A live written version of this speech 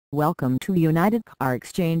Welcome to United Car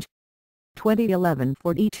Exchange. 2011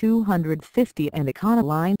 Ford E-250 and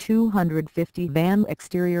Econoline-250 van,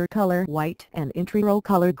 exterior color white and interior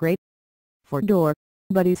color gray. 4-door,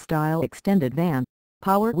 buddy style extended van,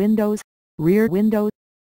 power windows, rear window,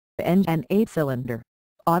 engine 8-cylinder,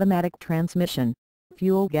 automatic transmission,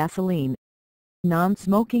 fuel gasoline,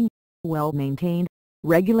 non-smoking, well maintained,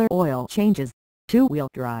 regular oil changes, 2-wheel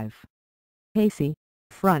drive. AC,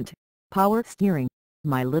 front, power steering,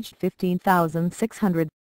 mileage 15,600,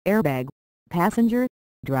 airbag, passenger,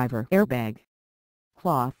 driver airbag.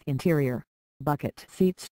 Cloth interior, bucket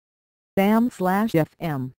seats,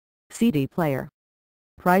 AM/FM, CD player.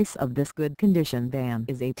 Price of this good condition van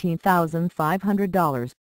is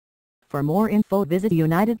 $18,500. For more info visit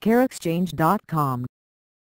UnitedCarExchange.com.